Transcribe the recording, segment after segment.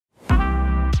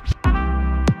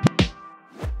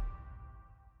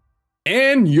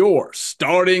And your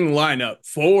starting lineup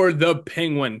for the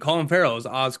Penguin: Colin Farrell as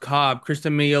Oz Cobb,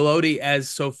 Kristen Milotti as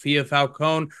Sophia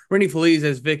Falcone, Rennie Feliz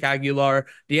as Vic Aguilar,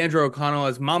 Deandra O'Connell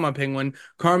as Mama Penguin,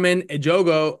 Carmen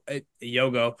Ejogo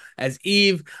as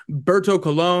Eve, Berto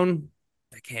Colon.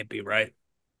 That can't be right.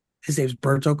 His name's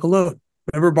Berto Colon.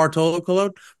 Remember Bartolo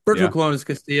Colon? Berto Yeah. Colon as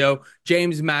Castillo,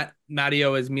 James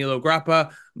Matteo as Milo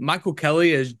Grappa, Michael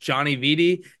Kelly as Johnny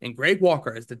Vitti, and Greg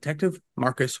Walker as Detective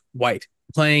Marcus White,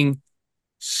 playing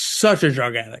such a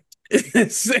drug addict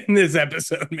in this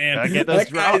episode, man. Gotta get those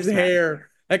drops, man.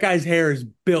 That guy's hair is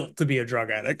built to be a drug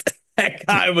addict. That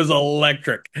guy was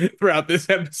electric throughout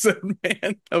this episode,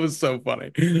 man. That was so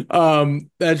funny.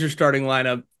 That's your starting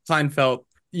lineup. Klein Felt,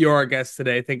 you're our guest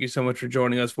today. Thank you so much for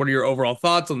joining us. What are your overall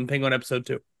thoughts on the Penguin episode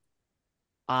two?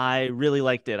 I really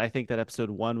liked it. I think that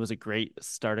episode one was a great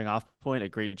starting off point, a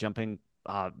great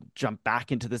jump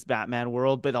back into this Batman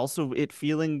world, but also it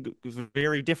feeling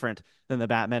very different than the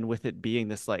Batman, with it being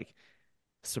this like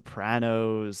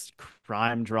Sopranos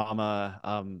crime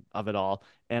drama of it all.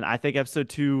 And I think episode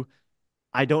two,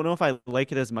 I don't know if I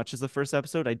like it as much as the first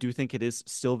episode. I do think it is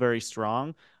still very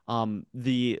strong.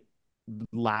 The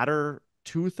latter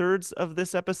two-thirds of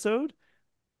this episode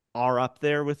are up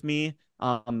there with me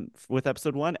with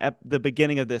episode one. At the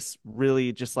beginning of this,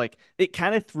 really just like it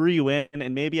kind of threw you in,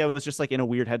 and maybe I was just like in a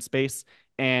weird headspace,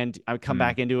 and I would come Mm.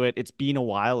 back into it. It's been a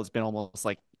while. It's been almost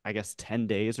like, I guess, 10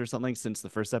 days or something since the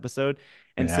first episode, It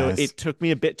and so has. it took me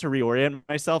a bit to reorient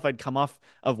myself. I'd come off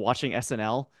of watching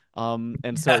SNL,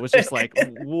 and so it was just like,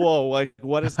 whoa, like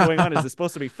what is going on? Is this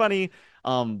supposed to be funny?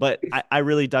 But I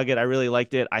really dug it. I really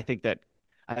liked it. I think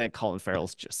Colin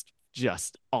Farrell's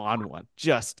just on one,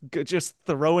 just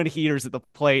throwing heaters at the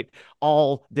plate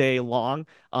all day long.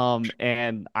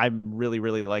 And I'm really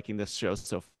liking this show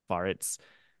so far. It's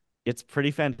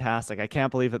pretty fantastic. I can't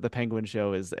believe that the Penguin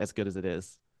show is as good as it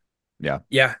is. Yeah.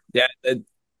 Yeah.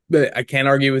 But I can't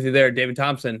argue with you there. David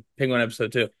Thompson, Penguin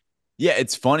episode two. Yeah,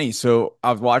 it's funny. So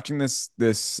I was watching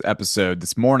this episode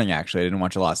this morning, actually. I didn't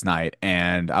watch it last night,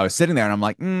 and I was sitting there and I'm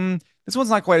like, this one's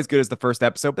not quite as good as the first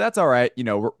episode, but that's all right.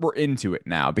 We're into it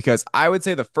now because I would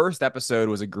say the first episode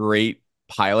was a great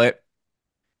pilot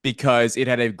because it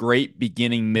had a great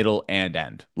beginning, middle, and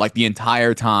end. Like the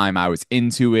entire time I was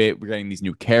into it. We're getting these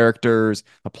new characters,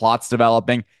 the plot's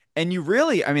developing, and you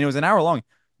really, I mean, it was an hour long.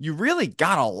 You really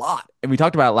got a lot. And we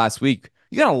talked about it last week.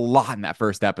 You got a lot in that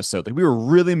first episode. Like we were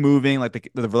really moving, like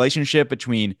the relationship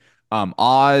between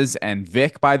Oz and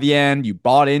Vic by the end, you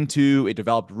bought into. It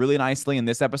developed really nicely in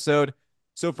this episode.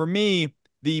 So for me,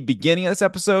 the beginning of this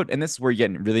episode, and this is where you're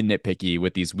getting really nitpicky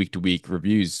with these week to week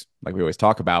reviews, like we always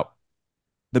talk about,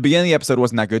 the beginning of the episode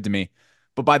wasn't that good to me,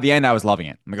 but by the end, I was loving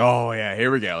it. I'm like, oh yeah, here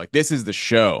we go. Like this is the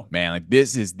show, man. Like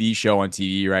this is the show on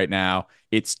TV right now.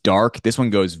 It's dark. This one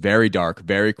goes very dark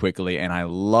very quickly, and I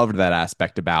loved that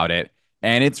aspect about it.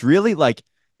 And it's really like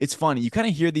it's funny. You kind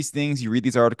of hear these things, you read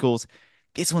these articles.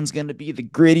 This one's gonna be the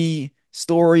gritty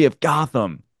story of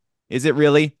Gotham. Is it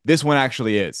really? This one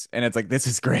actually is, and it's like this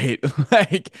is great.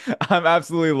 Like I'm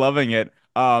absolutely loving it.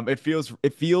 It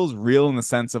feels real in the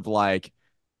sense of like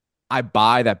I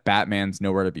buy that Batman's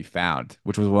nowhere to be found,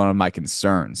 which was one of my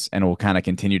concerns, and it will kind of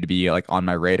continue to be like on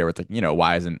my radar. It's like,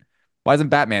 why isn't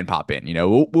Batman pop in?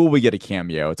 Will we get a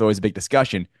cameo? It's always a big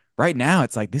discussion. Right now,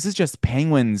 it's like this is just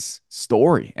Penguin's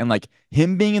story, and like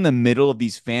him being in the middle of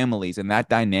these families and that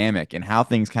dynamic and how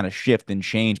things kind of shift and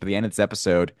change by the end of this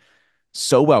episode,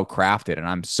 so well crafted, and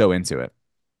I'm so into it.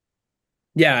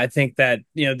 Yeah, I think that,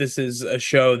 this is a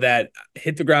show that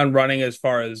hit the ground running as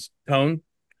far as tone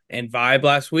and vibe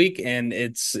last week, and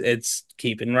it's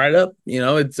keeping right up.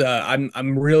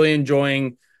 I'm really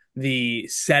enjoying the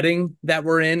setting that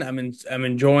we're in. I'm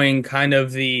enjoying kind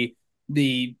of the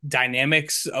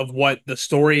dynamics of what the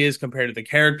story is compared to the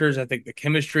characters. I think the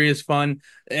chemistry is fun.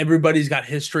 Everybody's got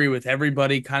history with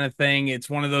everybody kind of thing. It's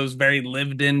one of those very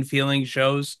lived in feeling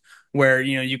shows where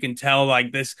you can tell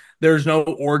like this there's no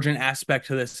origin aspect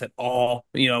to this at all.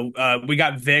 We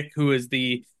got Vic, who is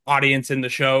the audience in the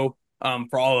show,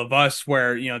 for all of us,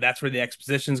 where that's where the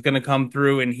exposition is going to come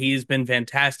through, and he's been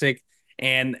fantastic.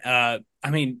 And I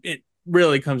mean, it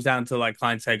really comes down to, like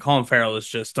Klein said, Colin Farrell is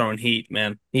just throwing heat,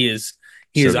 man. He is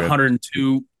So good.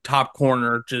 102 top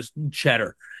corner, just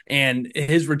cheddar. And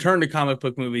his return to comic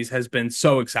book movies has been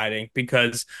so exciting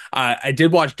because I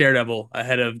did watch Daredevil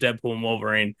ahead of Deadpool and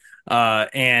Wolverine,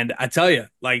 and I tell you,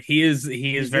 like he is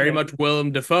He's in very it. much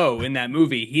Willem Dafoe in that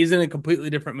movie. He's in a completely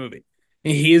different movie.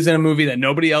 He is in a movie that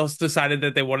nobody else decided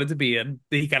that they wanted to be in.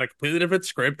 He got a completely different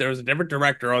script. There was a different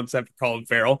director on set for Colin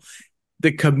Farrell.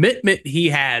 the commitment he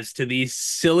has to these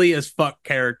silly as fuck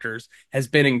characters has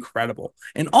been incredible.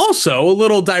 And also a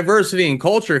little diversity in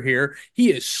culture here.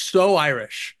 He is so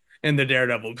Irish in the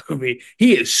Daredevil movie.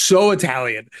 He is so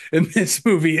Italian in this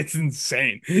movie. It's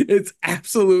insane. It's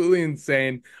absolutely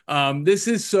insane. This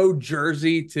is so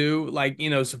Jersey too. Like,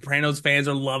 Sopranos fans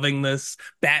are loving this.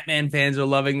 Batman fans are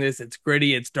loving this. It's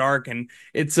gritty, it's dark, and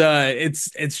it's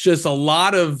just a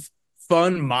lot of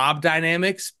fun mob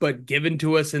dynamics, but given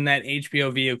to us in that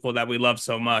HBO vehicle that we love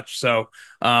so much. So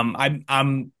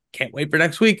I'm can't wait for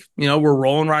next week. We're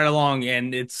rolling right along,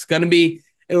 and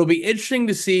it'll be interesting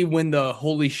to see when the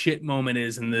holy shit moment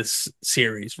is in this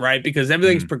series, right? Because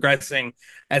everything's Mm, progressing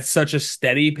at such a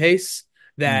steady pace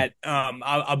mm. that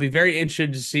I'll be very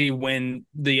interested to see when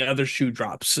the other shoe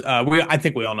drops. I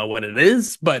think we all know what it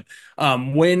is, but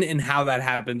when and how that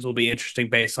happens will be interesting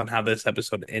based on how this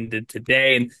episode ended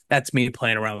today. And that's me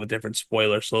playing around with different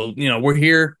spoilers. So, we're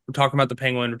here, we're talking about the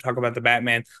Penguin, we're talking about the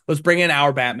Batman. Let's bring in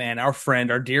our Batman, our friend,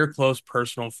 our dear, close,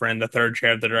 personal friend, the third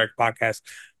chair of the Direct Podcast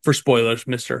for spoilers,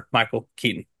 Mr. Michael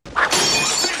Keaton.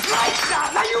 Right now,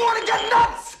 now you want to get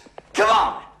nuts? Come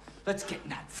on, let's get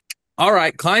nuts. All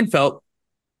right, Klein Felt,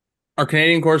 our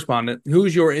Canadian correspondent,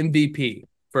 who's your MVP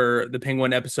for the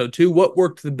Penguin episode 2? What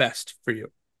worked the best for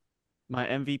you? My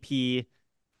MVP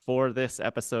for this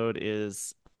episode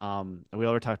is we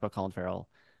already talked about Colin Farrell.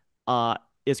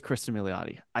 Is Kristen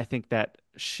Milioti. I think that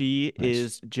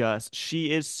Nice. she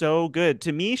is so good.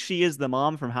 To me, she is the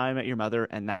mom from How I Met Your Mother,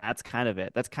 and that's kind of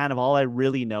it. That's kind of all I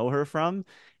really know her from.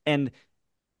 And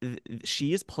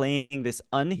she is playing this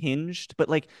unhinged, but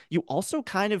like you also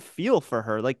kind of feel for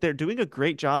her. Like they're doing a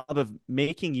great job of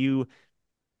making you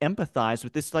empathize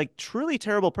with this like truly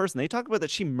terrible person. They talk about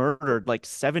that she murdered like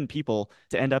 7 people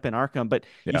to end up in Arkham, but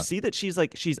you Yeah. see that she's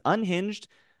unhinged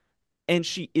and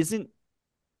she isn't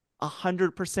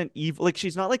 100% evil. Like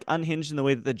she's not like unhinged in the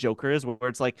way that the Joker is, where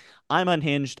it's like, I'm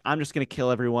unhinged, I'm just gonna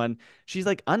kill everyone. She's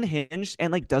like unhinged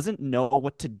and like doesn't know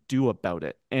what to do about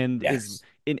it, and Yes.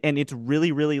 and it's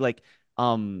really, really like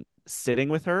sitting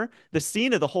with her. The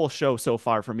scene of the whole show so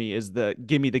far for me is the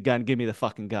give me the gun, give me the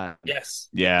fucking gun. Yes.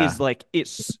 Yeah. Is like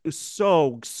it's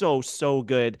so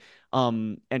good.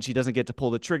 And she doesn't get to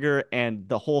pull the trigger, and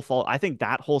the whole fall. I think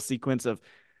that whole sequence of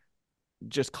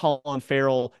just Colin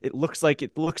Farrell. It looks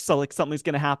so like something's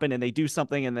going to happen, and they do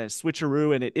something, and then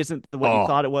switcheroo, and it isn't what you Oh,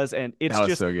 thought it was, and that it's was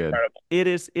just so good. it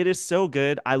is so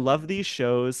good. I love these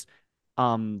shows,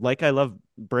 like I love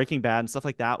Breaking Bad and stuff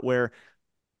like that, where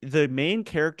the main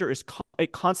character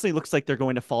it constantly looks like they're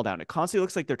going to fall down. It constantly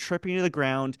looks like they're tripping to the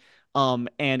ground. And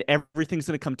everything's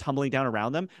going to come tumbling down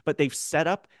around them, but they've set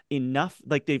up enough.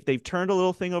 Like they've turned a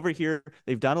little thing over here,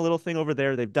 they've done a little thing over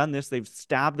there, they've done this, they've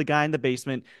stabbed the guy in the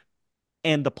basement,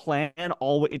 and the plan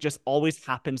always it just always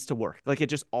happens to work. Like it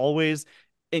just always,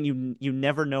 and you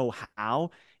never know how.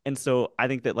 And so I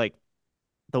think that like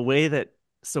the way that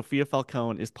Sophia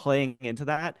Falcone is playing into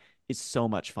that is so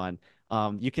much fun.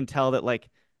 You can tell that like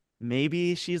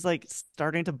maybe she's like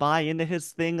starting to buy into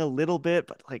his thing a little bit,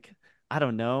 but like I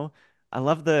don't know. I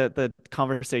love the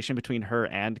conversation between her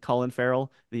and Colin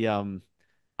Farrell. The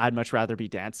I'd much rather be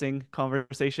dancing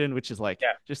conversation, which is like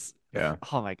Yeah. just Yeah.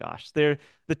 oh my gosh. They're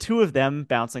the two of them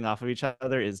bouncing off of each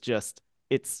other is just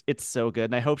it's so good.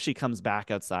 And I hope she comes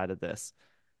back outside of this.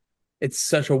 It's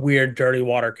such a weird dirty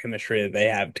water chemistry that they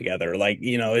have together. Like,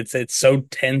 it's so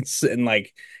tense and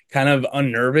like kind of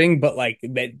unnerving, but like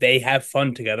they have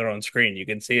fun together on screen. You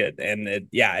can see it. And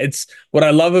yeah, it's what I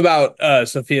love about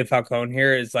Sophia Falcone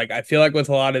here is like I feel like with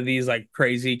a lot of these like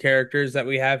crazy characters that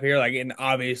we have here, like and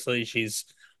obviously she's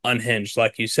unhinged,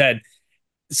 like you said,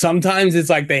 sometimes it's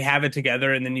like they have it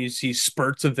together and then you see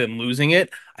spurts of them losing it.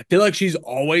 I feel like she's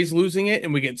always losing it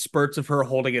and we get spurts of her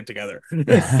holding it together. And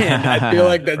I feel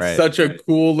like that's Right. such a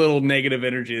cool little negative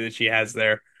energy that she has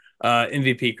there.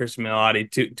 MVP Chris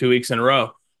Milotti, two weeks in a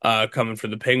row, coming for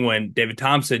the Penguin. David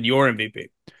Thompson, your MVP.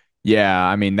 Yeah,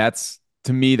 I mean that's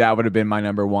to me that would have been my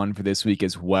number one for this week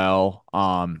as well.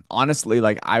 Honestly,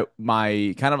 like I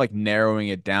my kind of like narrowing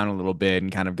it down a little bit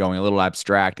and kind of going a little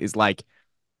abstract is like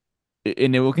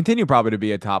and it will continue probably to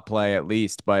be a top play at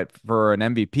least, but for an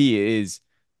MVP is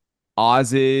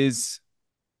Oz's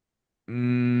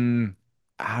mm,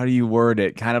 how do you word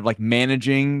it? Kind of like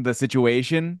managing the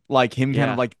situation, like him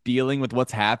kind of Yeah. like dealing with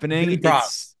what's happening. Improv.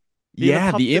 It's Be the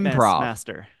yeah, the puppet improv.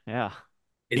 master. Yeah.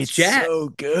 It's It's jazz. so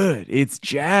good. It's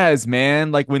jazz,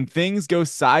 man. Like when things go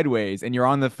sideways and you're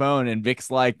on the phone and Vic's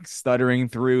like stuttering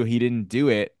through, he didn't do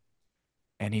it.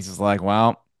 And he's just like,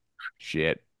 well,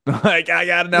 shit. Like I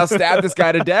gotta now stab this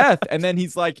guy to death. And then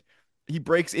he's like, he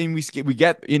breaks in. We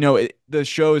get, the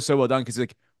show is so well done because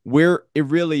like it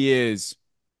really is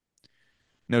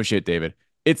No shit, David.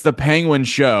 It's the Penguin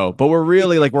show, but we're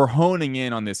really like we're honing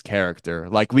in on this character.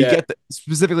 Like we Yeah. get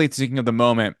specifically speaking of the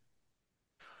moment,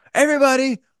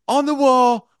 everybody on the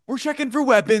wall, we're checking for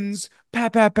weapons.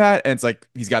 Pat, pat, pat. And it's like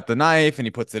he's got the knife and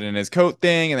he puts it in his coat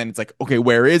thing. And then it's like, okay,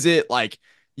 where is it? Like,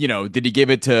 did he give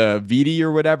it to Vidi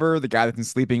or whatever? The guy that's been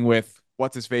sleeping with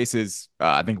what's his face is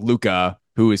I think Luca,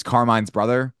 who is Carmine's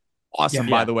brother. Awesome,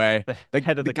 Yeah. by Yeah, the way. the The,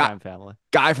 head of the the guy crime family.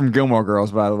 guy from Gilmore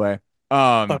Girls, by the way. Fuck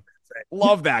Um, that.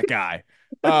 love that guy.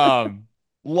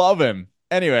 Love him.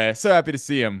 Anyway, so happy to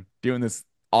see him doing this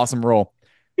awesome role.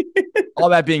 All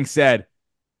that being said,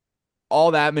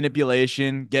 all that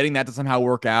manipulation, getting that to somehow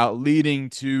work out, leading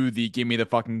to the give me the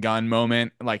fucking gun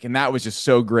moment. Like, and that was just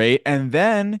so great. And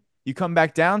then you come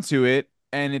back down to it,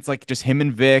 and it's like just him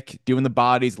and Vic doing the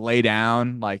bodies lay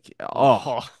down, like,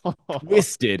 oh, Oh.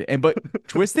 twisted,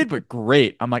 but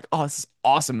great. I'm like, oh, this is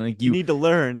awesome. And like You need to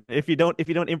learn. If you don't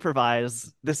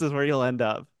improvise, this is where you'll end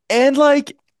up. and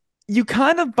like you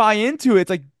kind of buy into it. It's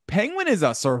like Penguin is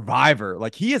a survivor.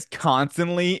 Like he is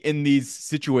constantly in these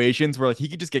situations where like he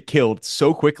could just get killed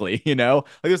so quickly, you know?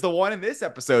 Like there's the one in this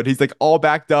episode, he's like all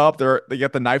backed up. They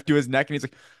got the knife to his neck and he's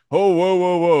like, oh, whoa,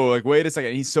 whoa, whoa. Like, wait a second.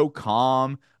 And he's so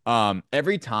calm.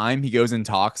 Every time he goes and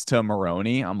talks to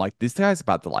Maroney, I'm like, this guy's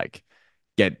about to like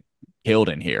get killed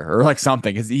in here or like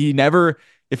something. Cause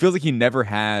it feels like he never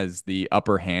has the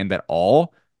upper hand at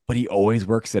all, but he always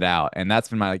works it out. And that's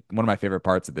been one of my favorite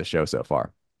parts of this show so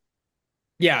far.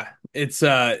 Yeah, it's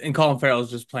and Colin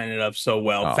Farrell's just playing it up so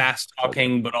well. Oh, Fast so good.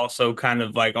 talking, but also kind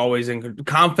of like always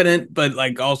confident, but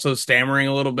like also stammering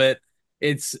a little bit.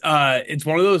 It's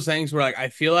one of those things where like I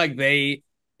feel like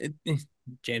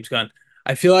James Gunn.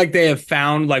 I feel like they have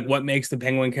found like what makes the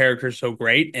Penguin character so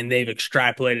great, and they've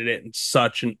extrapolated it in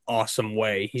such an awesome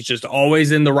way. He's just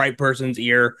always in the right person's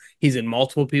ear. He's in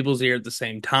multiple people's ear at the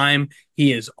same time.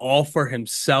 He is all for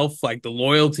himself. Like the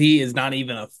loyalty is not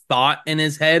even a thought in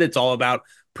his head. It's all about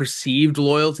perceived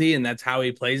loyalty, and that's how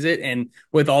he plays it. And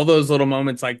with all those little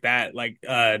moments like that, like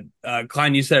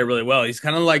Klein, you said it really well. He's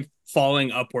kind of like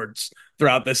falling upwards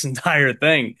throughout this entire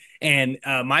thing. And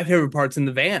my favorite part's in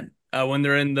the van when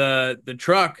they're in the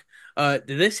truck. Did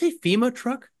they say FEMA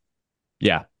truck?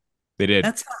 Yeah, they did.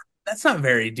 That's not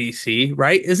very DC,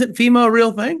 right? Isn't FEMA a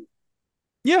real thing?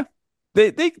 Yeah.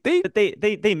 They But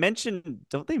they mention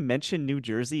don't they mention New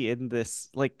Jersey in this?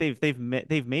 Like they've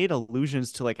made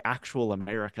allusions to like actual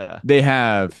America they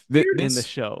have in the this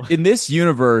show. in this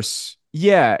universe.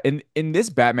 Yeah, in this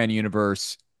Batman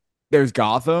universe, there's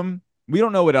Gotham. We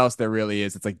don't know what else there really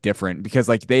is. It's like different because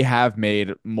like they have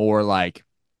made more like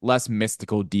less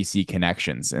mystical DC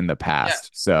connections in the Yeah.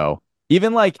 past. So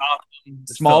even like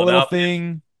There's small little Philadelphia.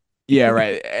 thing. Yeah,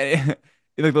 right.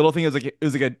 Like the little thing it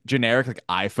was like a generic like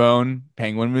iPhone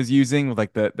Penguin was using with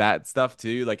like that stuff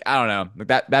too. Like I don't know.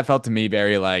 Like that felt to me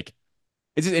very like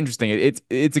it's just interesting.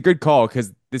 It's a good call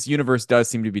because this universe does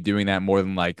seem to be doing that more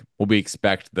than like what we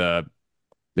expect the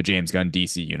James Gunn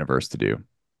DC universe to do.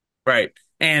 Right.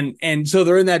 And so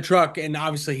they're in that truck, and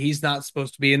obviously he's not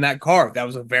supposed to be in that car. That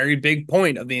was a very big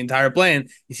point of the entire plan.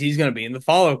 Is he's going to be in the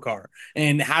follow car.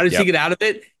 And how does he Yep. get out of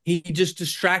it? He just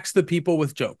distracts the people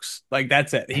with jokes. Like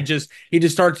that's it. He just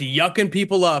starts yucking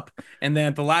people up, and then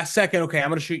at the last second, okay, I'm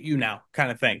going to shoot you now, kind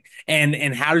of thing.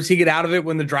 And how does he get out of it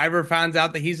when the driver finds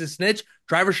out that he's a snitch?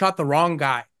 Driver shot the wrong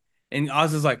guy. And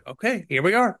Oz is like, okay, here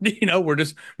we are. We're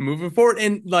just moving forward.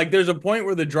 And like, there's a point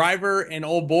where the driver and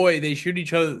old boy they shoot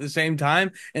each other at the same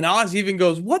time, and Oz even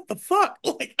goes, "What the fuck?"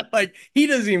 Like he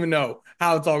doesn't even know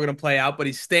how it's all going to play out, but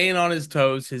he's staying on his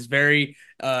toes, his very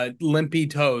limpy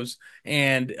toes,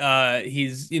 and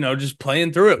he's just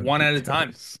playing through it one at a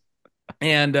time.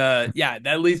 And yeah,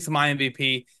 that leads to my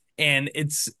MVP. And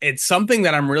it's something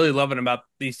that I'm really loving about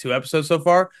these two episodes so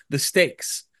far. The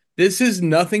stakes. This is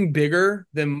nothing bigger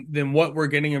than what we're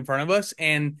getting in front of us.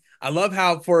 And I love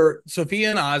how for Sophia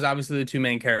and Oz, obviously the two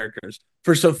main characters.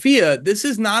 For Sophia, this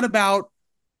is not about,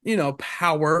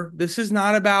 power. This is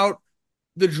not about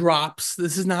the drops.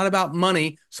 This is not about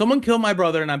money. Someone killed my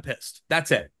brother and I'm pissed.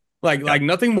 That's it. Like Yep.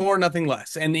 nothing more, nothing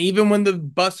less. And even when the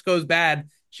bus goes bad,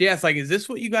 she asks, like, is this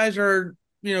what you guys are,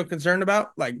 concerned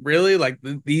about? Like, really? Like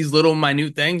these little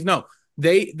minute things? No.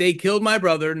 They killed my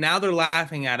brother. Now they're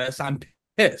laughing at us. I'm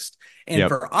pissed. And Yep.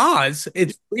 for Oz,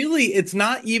 it's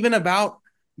not even about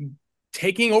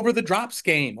taking over the drops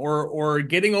game or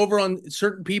getting over on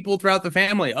certain people throughout the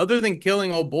family. Other than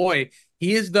killing old boy,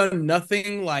 he has done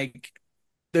nothing like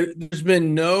there's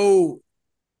been no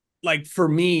like for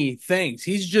me things.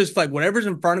 He's just like whatever's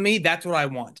in front of me, that's what I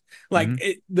want. Like Hmm.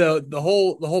 the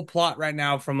whole plot right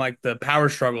now from like the power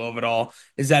struggle of it all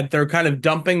is that they're kind of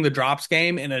dumping the drops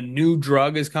game and a new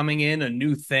drug is coming in, a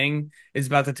new thing is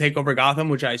about to take over Gotham,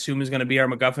 which I assume is going to be our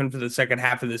MacGuffin for the second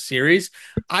half of the series.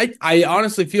 I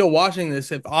honestly feel watching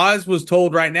this, if Oz was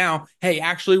told right now, hey,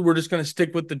 actually we're just going to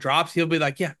stick with the drops, he'll be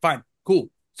like, yeah, fine, cool.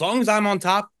 As long as I'm on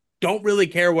top, don't really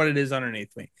care what it is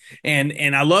underneath me.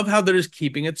 And I love how they're just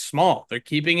keeping it small. They're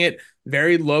keeping it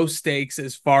very low stakes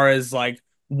as far as like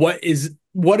what is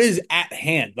at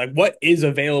hand, like what is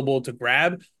available to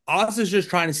grab. Oz is just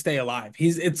trying to stay alive.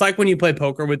 It's like when you play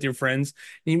poker with your friends.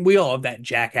 I mean, we all have that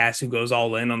jackass who goes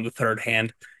all in on the third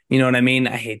hand. You know what I mean?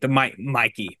 I hate the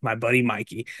Mikey, my buddy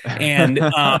Mikey. And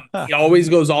he always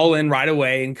goes all in right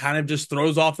away and kind of just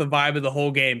throws off the vibe of the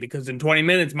whole game because in 20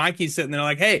 minutes, Mikey's sitting there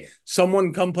like, hey,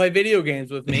 someone come play video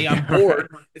games with me. I'm Yeah, right.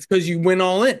 bored. It's because you went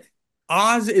all in.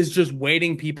 Oz is just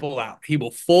waiting people out. He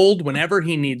will fold whenever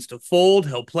he needs to fold.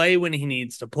 He'll play when he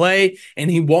needs to play, and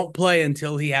he won't play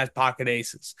until he has pocket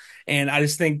aces. And I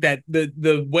just think that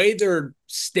the way they're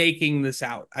staking this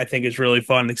out, I think is really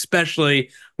fun,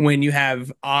 especially when you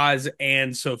have Oz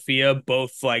and Sophia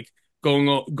both like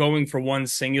going for one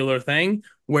singular thing,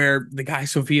 where the guy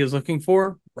Sophia is looking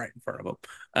for right in front of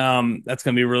him. That's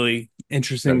going to be really So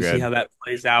interesting to see good. how that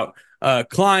plays out.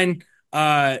 Klein,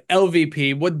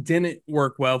 LVP, what didn't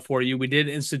work well for you? We did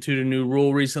institute a new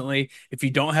rule recently. If you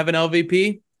don't have an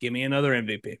LVP, give me another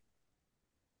MVP.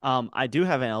 I do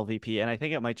have an LVP, and I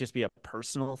think it might just be a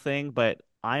personal thing, but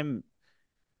I'm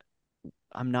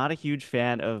not a huge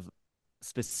fan of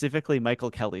specifically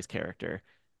Michael Kelly's character.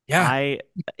 Yeah. I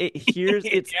it here's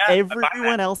it's Yeah, I buy that.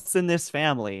 everyone else in this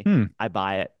family. Hmm. I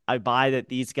buy it. I buy that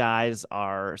these guys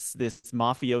are this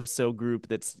mafioso group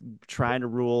that's trying to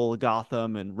rule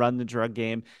Gotham and run the drug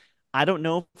game. I don't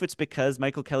know if it's because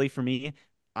Michael Kelly, for me,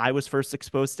 I was first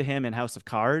exposed to him in House of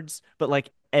Cards, but like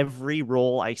every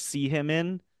role I see him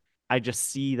in, I just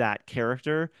see that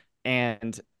character,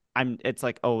 and it's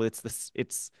like, oh, it's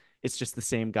just the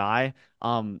same guy.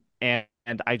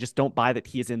 And I just don't buy that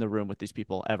he is in the room with these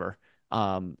people ever.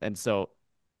 And so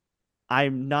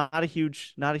I'm not a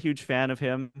huge fan of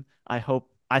him.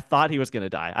 I thought he was gonna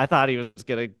die. I thought he was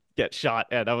gonna get shot,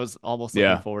 and I was almost looking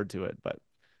Yeah. forward to it. But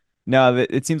No,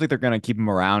 it seems like they're gonna keep him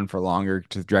around for longer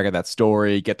to drag out that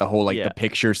story, get the whole like the yeah,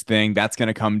 pictures thing. That's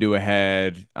gonna come to a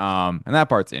head. And that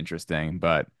part's interesting.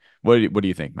 But what do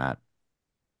you think, Matt?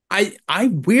 I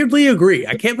weirdly agree.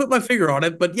 I can't put my finger on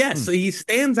it, but Hmm. yes, he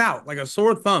stands out like a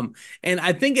sore thumb. And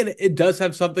I think it does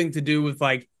have something to do with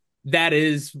like that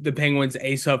is the Penguin's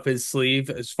ace up his sleeve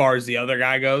as far as the other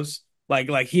guy goes.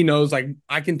 Like he knows like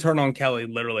I can turn on Kelly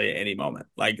literally at any moment.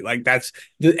 Like that's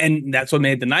what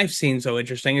made the knife scene so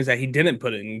interesting is that he didn't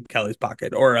put it in Kelly's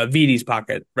pocket or Vidi's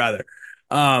pocket rather.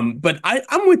 But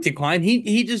I'm with you, Klein.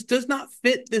 He just does not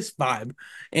fit this vibe.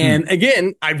 Hmm. And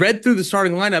again, I read through the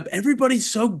starting lineup. Everybody's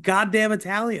so goddamn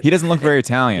Italian. He doesn't look very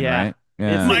Italian, yeah. right? It's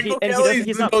Yeah. like Michael he doesn't Kelly's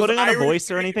he's the not most putting on a Irish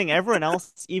voice or thing. anything. Everyone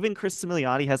else, even Chris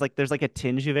Similioti, has like there's like a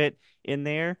tinge of it in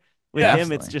there. With Yeah,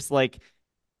 him, it's Definitely. just like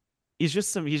he's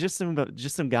just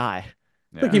some guy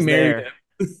like he Yeah. who's married there. him.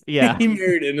 Yeah. He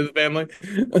married into the family.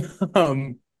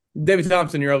 um, David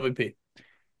Thompson, your LVP.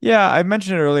 Yeah, I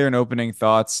mentioned it earlier in opening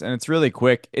thoughts, and it's really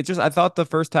quick. It just, I thought the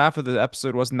first half of the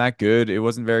episode wasn't that good. It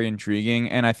wasn't very intriguing.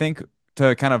 And I think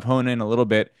to kind of hone in a little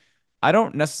bit, I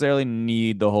don't necessarily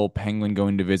need the whole Penguin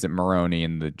going to visit Maroni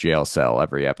in the jail cell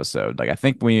every episode. Like, I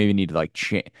think we maybe need to like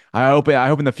change. I hope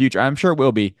in the future, I'm sure it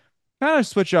will be, kind of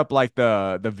switch up like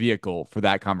the vehicle for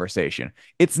that conversation.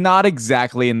 It's not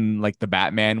exactly in like the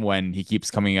Batman when he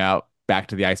keeps coming out back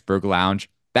to the Iceberg Lounge.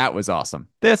 That was awesome.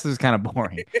 This is kind of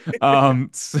boring.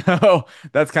 So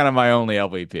that's kind of my only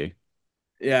LVP.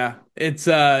 Yeah, it's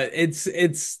that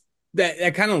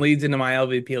kind of leads into my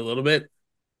LVP a little bit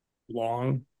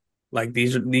long. Like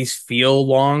these feel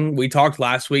long. We talked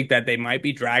last week that they might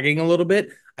be dragging a little bit.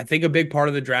 I think a big part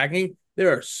of the dragging,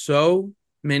 there are so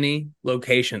many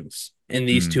locations in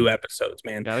these Hmm. two episodes,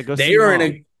 man. Gotta go They see are in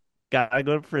mom. a Gotta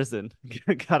go to prison.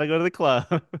 Gotta go to the club.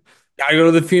 gotta go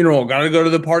to the funeral, gotta go to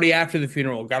the party after the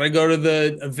funeral, gotta go to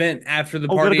the event after the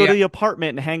Oh, gotta go party. to the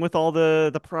apartment and hang with all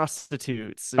the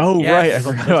prostitutes. Oh, right. I Yes,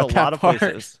 forgot There's a about lot that of part.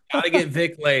 places. gotta get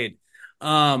Vic laid.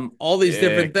 All these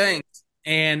different Dick. things.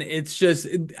 And it's just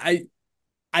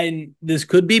I this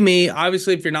could be me.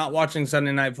 Obviously, if you're not watching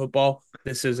Sunday Night Football,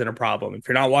 this isn't a problem. If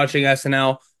you're not watching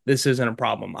SNL, this isn't a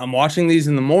problem. I'm watching these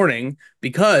in the morning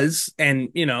because, and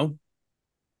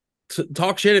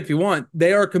talk shit if you want,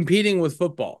 they are competing with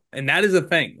football, and that is a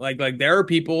thing. Like there are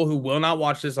people who will not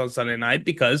watch this on Sunday night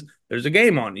because there's a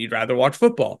game on. You'd rather watch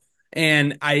football.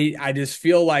 And I just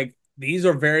feel like these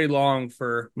are very long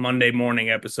for Monday morning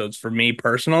episodes for me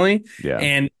personally. Yeah.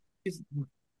 And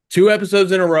two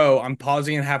episodes in a row, I'm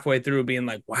pausing it halfway through, being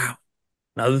like, wow,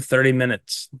 another 30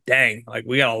 minutes. Dang, like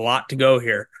we got a lot to go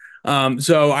here.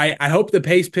 So I hope the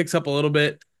pace picks up a little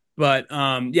bit. But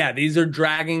yeah, these are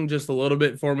dragging just a little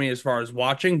bit for me as far as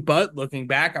watching. But looking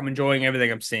back, I'm enjoying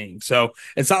everything I'm seeing. So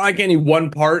it's not like any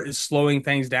one part is slowing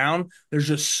things down. There's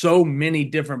just so many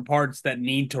different parts that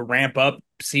need to ramp up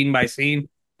scene by scene.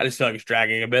 I just feel like it's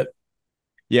dragging a bit.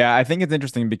 Yeah, I think it's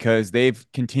interesting because they've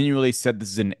continually said this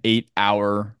is an 8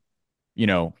 hour,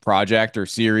 project or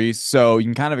series. So you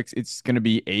can kind of it's going to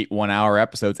be 8 1 hour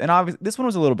episodes. And obviously this one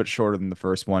was a little bit shorter than the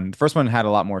first one. The first one had a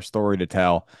lot more story to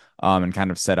tell, and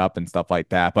kind of set up and stuff like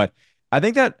that. But I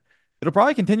think that it'll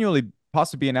probably continually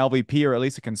possibly be an LVP or at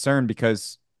least a concern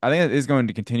because I think it is going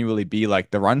to continually be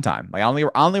like the runtime. Like only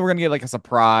we're going to get like a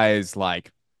surprise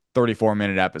like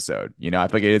 34-minute episode. I feel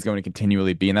like it is going to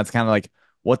continually be, and that's kind of like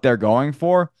what they're going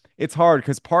for. It's hard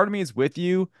because part of me is with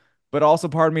you, but also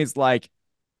part of me is like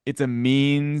it's a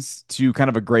means to kind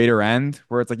of a greater end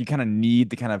where it's like you kind of need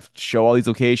to kind of show all these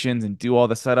locations and do all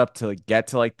the setup to like, get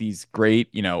to like these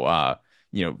great,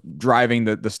 driving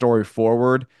the story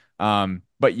forward.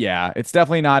 But yeah, it's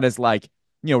definitely not as like,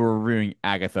 we're reviewing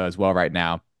Agatha as well right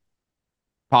now.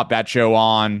 Pop that show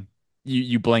on,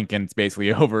 you blink and it's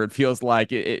basically over. It feels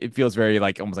like it feels very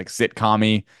like almost like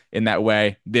sitcom-y in that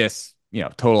way. This,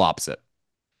 total opposite.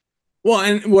 Well,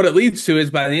 and what it leads to is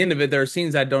by the end of it, there are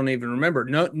scenes I don't even remember.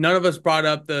 No, none of us brought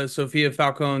up the Sophia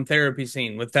Falcone therapy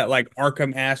scene with that like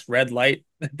Arkham ass red light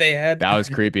that they had. That was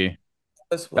creepy.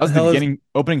 That What the was the hell is beginning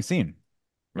opening scene,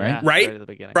 right? Yeah, right? right at the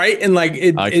beginning. Right? And like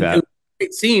I like it was that. a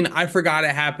great scene. I forgot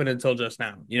it happened until just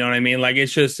now. You know what I mean? Like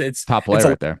it's just Top play it's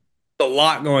right there. a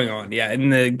lot going on. Yeah,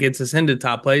 and it gets us into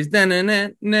top plays.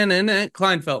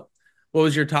 Klein Felt. What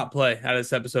was your top play out of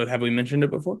this episode? Have we mentioned it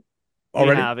before We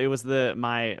already? have it was the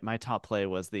my top play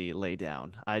was the lay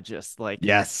down. I just like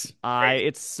Yes. Great.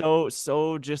 it's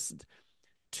so just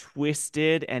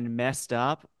twisted and messed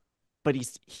up, but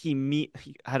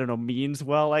I don't know, means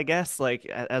well, I guess, like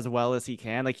as well as he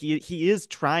can. Like he is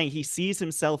trying, he sees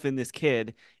himself in this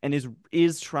kid and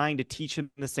is trying to teach him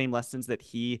the same lessons that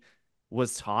he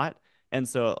was taught. And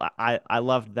so I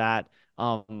loved that.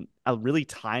 A really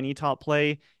tiny top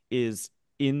play is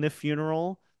in the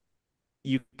funeral.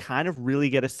 You kind of really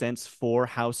get a sense for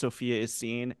how Sophia is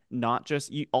seen. Not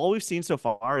just you, all we've seen so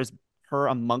far is her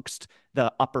amongst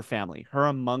the upper family, her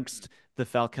amongst the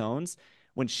Falcones.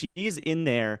 When she's in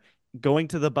there going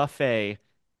to the buffet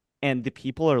and the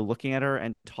people are looking at her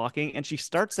and talking, and she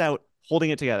starts out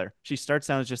holding it together. She starts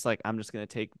out as just like, I'm just going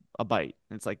to take a bite.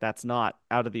 And it's like, that's not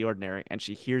out of the ordinary. And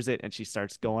she hears it and she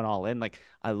starts going all in. Like,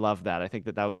 I love that. I think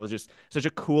that that was just such a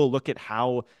cool look at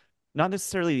how not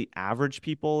necessarily the average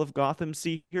people of Gotham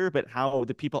see her, but how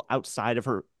the people outside of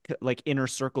her, like inner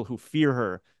circle who fear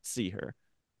her, see her.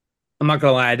 I'm not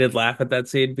gonna lie, I did laugh at that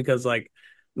scene because like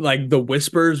the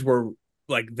whispers were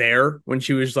like there when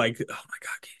she was like, "Oh my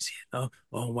God, can you see it?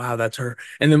 Oh wow, that's her."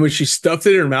 And then when she stuffed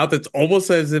it in her mouth, it's almost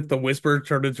as if the whisper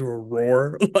turned into a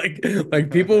roar. Like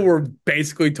people were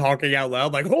basically talking out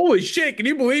loud, like, "Holy shit, can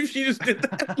you believe she just did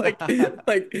that?" Like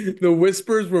the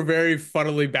whispers were very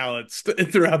funnily balanced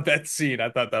throughout that scene. I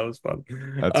thought that was fun.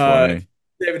 That's Uh, funny.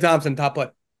 David Thompson, top play.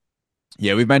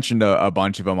 Yeah, we've mentioned a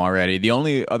bunch of them already. The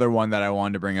only other one that I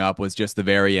wanted to bring up was just the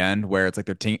very end where it's like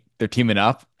they're teaming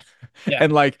up Yeah.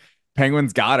 and like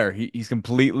Penguin's got her. He's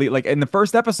completely like in the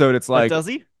first episode it's But like, does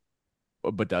he?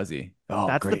 "Oh, but does he? Oh,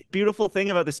 That's the great." beautiful thing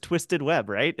about this twisted web,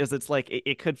 right? Is it's like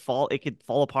it could fall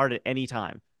apart at any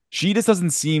time. She just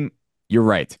doesn't seem, you're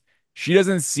right. She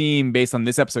doesn't seem based on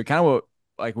this episode kind of what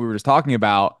like we were just talking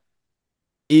about.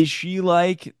 Is she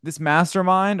like this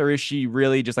mastermind or is she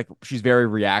really just like she's very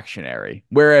reactionary?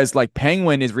 Whereas like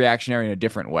Penguin is reactionary in a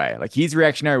different way. Like he's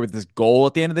reactionary with this goal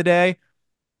at the end of the day.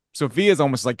 Sophia's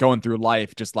almost like going through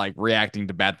life just like reacting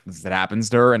to bad things that happens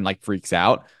to her and like freaks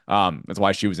out. That's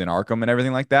why she was in Arkham and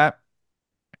everything like that.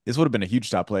 This would have been a huge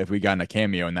top play if we gotten a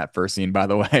cameo in that first scene, by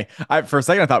the way. I for a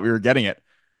second I thought we were getting it.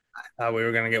 We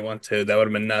were gonna get one too. That would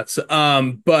have been nuts.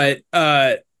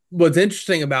 But what's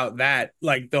interesting about that,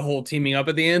 like the whole teaming up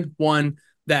at the end, one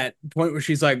that point where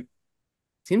she's like,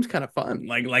 seems kind of fun.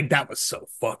 Like that was so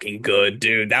fucking good,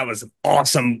 dude. That was an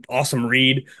awesome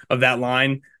read of that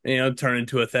line. Turn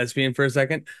into a thespian for a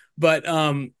second. But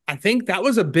I think that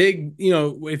was a big,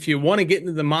 if you want to get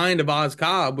into the mind of Oz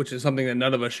Cobb, which is something that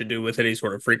none of us should do with any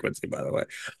sort of frequency, by the way.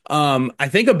 I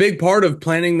think a big part of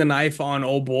planting the knife on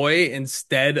old boy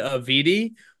instead of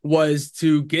Vidi was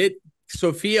to get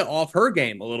Sophia off her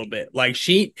game a little bit. Like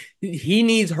he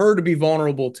needs her to be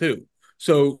vulnerable too.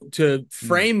 So to Mm.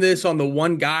 frame this on the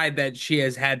one guy that she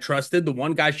has had trusted, the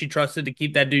one guy she trusted to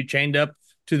keep that dude chained up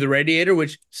to the radiator,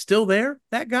 which still there,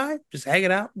 that guy just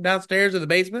hanging out downstairs in the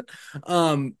basement.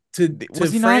 To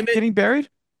Was he frame not it, getting buried?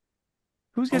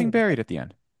 Who's getting oh, buried at the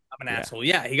end? I'm an Yeah. asshole.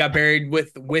 Yeah, he got buried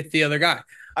with the other guy.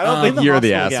 I don't In think the Um, you're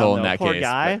the hospital gown asshole in though, that poor case, but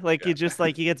guy. Like yeah. you just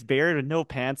like he gets buried with no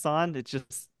pants on. It's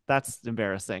just that's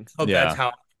embarrassing. hope that's Yeah. how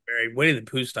I'm buried. Winnie the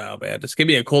Pooh style, man. Just give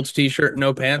me a Colts t-shirt and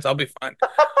no pants. I'll be fine.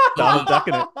 Donald Duck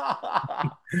in it.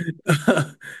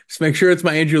 Just make sure it's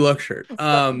my Andrew Luck shirt.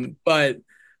 But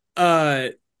uh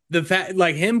the fact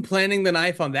like him planting the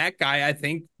knife on that guy, I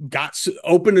think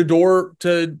opened a door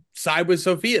to side with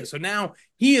Sophia. So now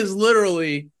he is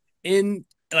literally in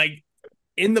like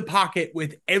in the pocket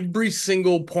with every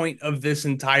single point of this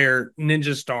entire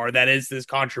ninja star that is this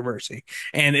controversy.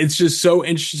 And it's just so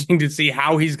interesting to see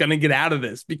how he's going to get out of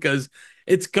this because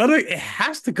it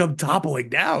has to come toppling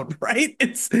down, right?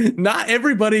 It's not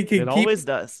everybody can It keep always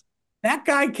does. that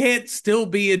guy can't still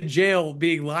be in jail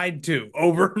being lied to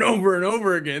over and over and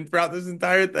over again throughout this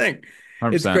entire thing.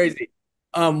 It's 100%. crazy.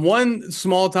 One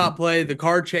small top play, the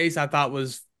car chase, I thought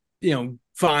was,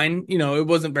 fine. It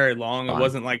wasn't very long. It Fine.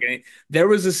 wasn't like any. There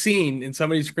was a scene, and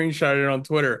somebody screenshotted it on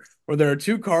Twitter, where there are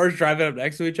two cars driving up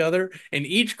next to each other, and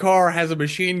each car has a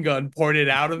machine gun pointed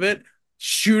out of it,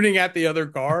 shooting at the other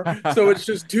car. So it's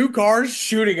just two cars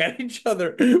shooting at each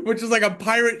other, which is like a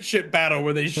pirate ship battle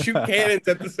where they shoot cannons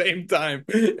at the same time.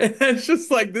 And it's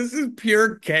just like this is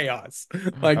pure chaos.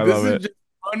 I Like this love is it. just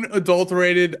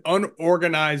unadulterated,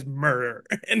 unorganized murder.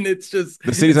 And it's just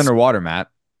The city's it's underwater, Matt.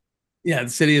 yeah, the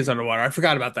city is underwater. I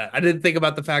forgot about that. I didn't think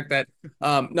about the fact that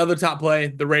another top play,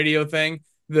 the radio thing,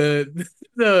 the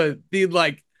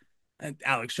like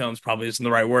Alex Jones probably isn't the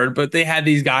right word, but they had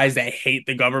these guys that hate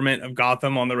the government of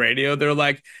Gotham on the radio. They're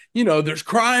like, there's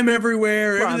crime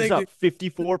everywhere, Crime's everything. up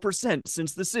 54%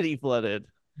 since the city flooded.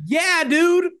 Yeah,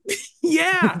 dude.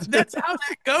 Yeah, that's how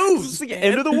that This is goes, the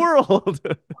end man. of the world.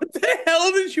 What the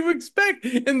hell did you expect?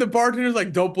 And the bartender's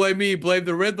like, don't blame me, blame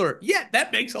the Riddler. Yeah,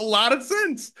 that makes a lot of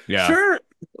sense. Yeah. Sure.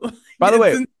 By the It's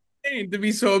way, insane to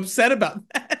be so upset about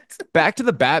that. back to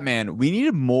the Batman. We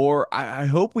needed more. I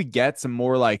hope we get some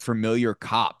more like familiar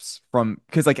cops from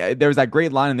because like there's that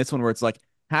great line in this one where it's like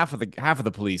half of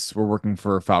the police were working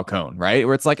for Falcone, right?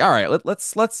 Where it's like, all right,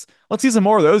 let's see some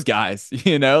more of those guys.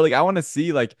 Like I want to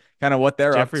see like kind of what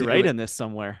they're up Jeffrey Wright to. in this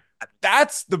somewhere.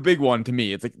 That's the big one to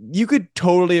me. It's like you could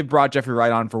totally have brought Jeffrey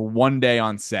Wright on for one day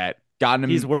on set, gotten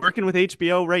He's him working with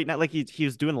HBO right now. Like he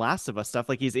was doing Last of Us stuff.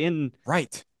 Like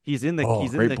right. he's in the Oh,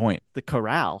 he's in great point. the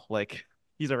corral. Like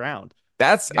he's around.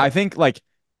 That's Yeah, I think like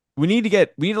we need to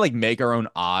like make our own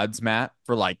odds, Matt,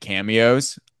 for like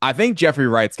cameos. I think Jeffrey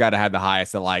Wright's got to have the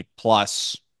highest at like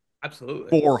plus absolutely.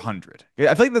 400.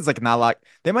 I feel like that's like not like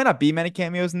there might not be many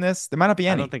cameos in this. There might not be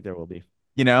I any. don't think there will be.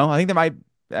 I think there might.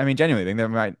 I mean, genuinely, I think there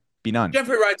might be none.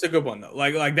 Jeffrey Wright's a good one though.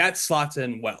 Like that slots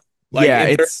in well. Like Yeah,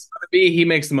 if there's it's gonna be, he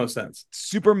makes the most sense.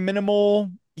 super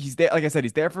minimal. He's there, like I said,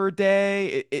 he's there for a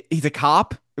day. He's a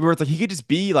cop, where it's like he could just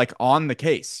be like on the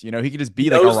case. He could just He be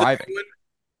like knows the arriving. penguin.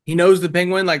 He knows the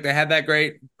penguin. Like they had that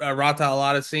great Rata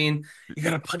Alada scene. You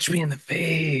gotta punch me in the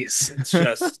face. It's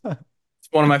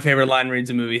one of my favorite line reads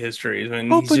in movie history.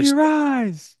 When Open your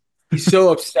eyes. he's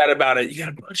so upset about it. You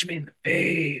gotta punch me in the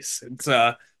face. It's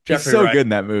He's Jeffrey so Wright. good in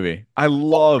that movie. I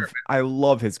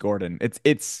love his Gordon.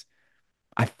 It's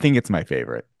I think it's my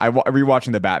favorite.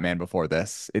 Rewatching the Batman before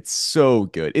this. It's so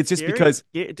good. It's just because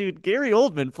Dude, Gary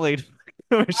Oldman played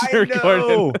I Commissioner Gordon.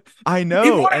 know. I He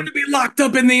know. wanted to be locked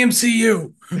up in the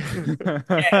MCU.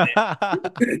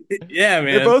 Yeah, They're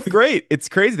man. both great. It's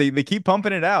crazy. They keep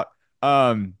pumping it out.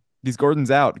 These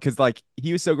Gordon's out because like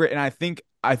he was so great, and I think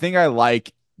I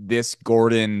like this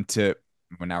Gordon to.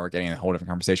 Well, now we're getting in a whole different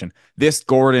conversation. This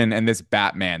Gordon and this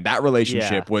Batman, that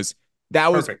relationship Yeah. was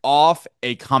Perfect. off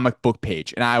a comic book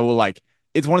page, and I will like.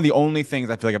 It's one of the only things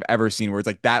I feel like I've ever seen where it's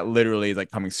like that literally is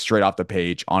like coming straight off the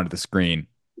page onto the screen.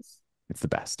 It's the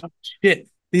best. Shit.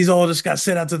 These all just got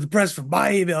sent out to the press from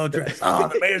my email address. Oh,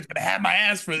 the mayor's gonna have my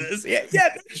ass for this. Yeah, no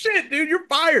shit, dude. You're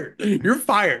fired. You're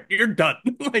fired. You're done.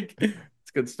 Like,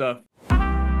 it's good stuff.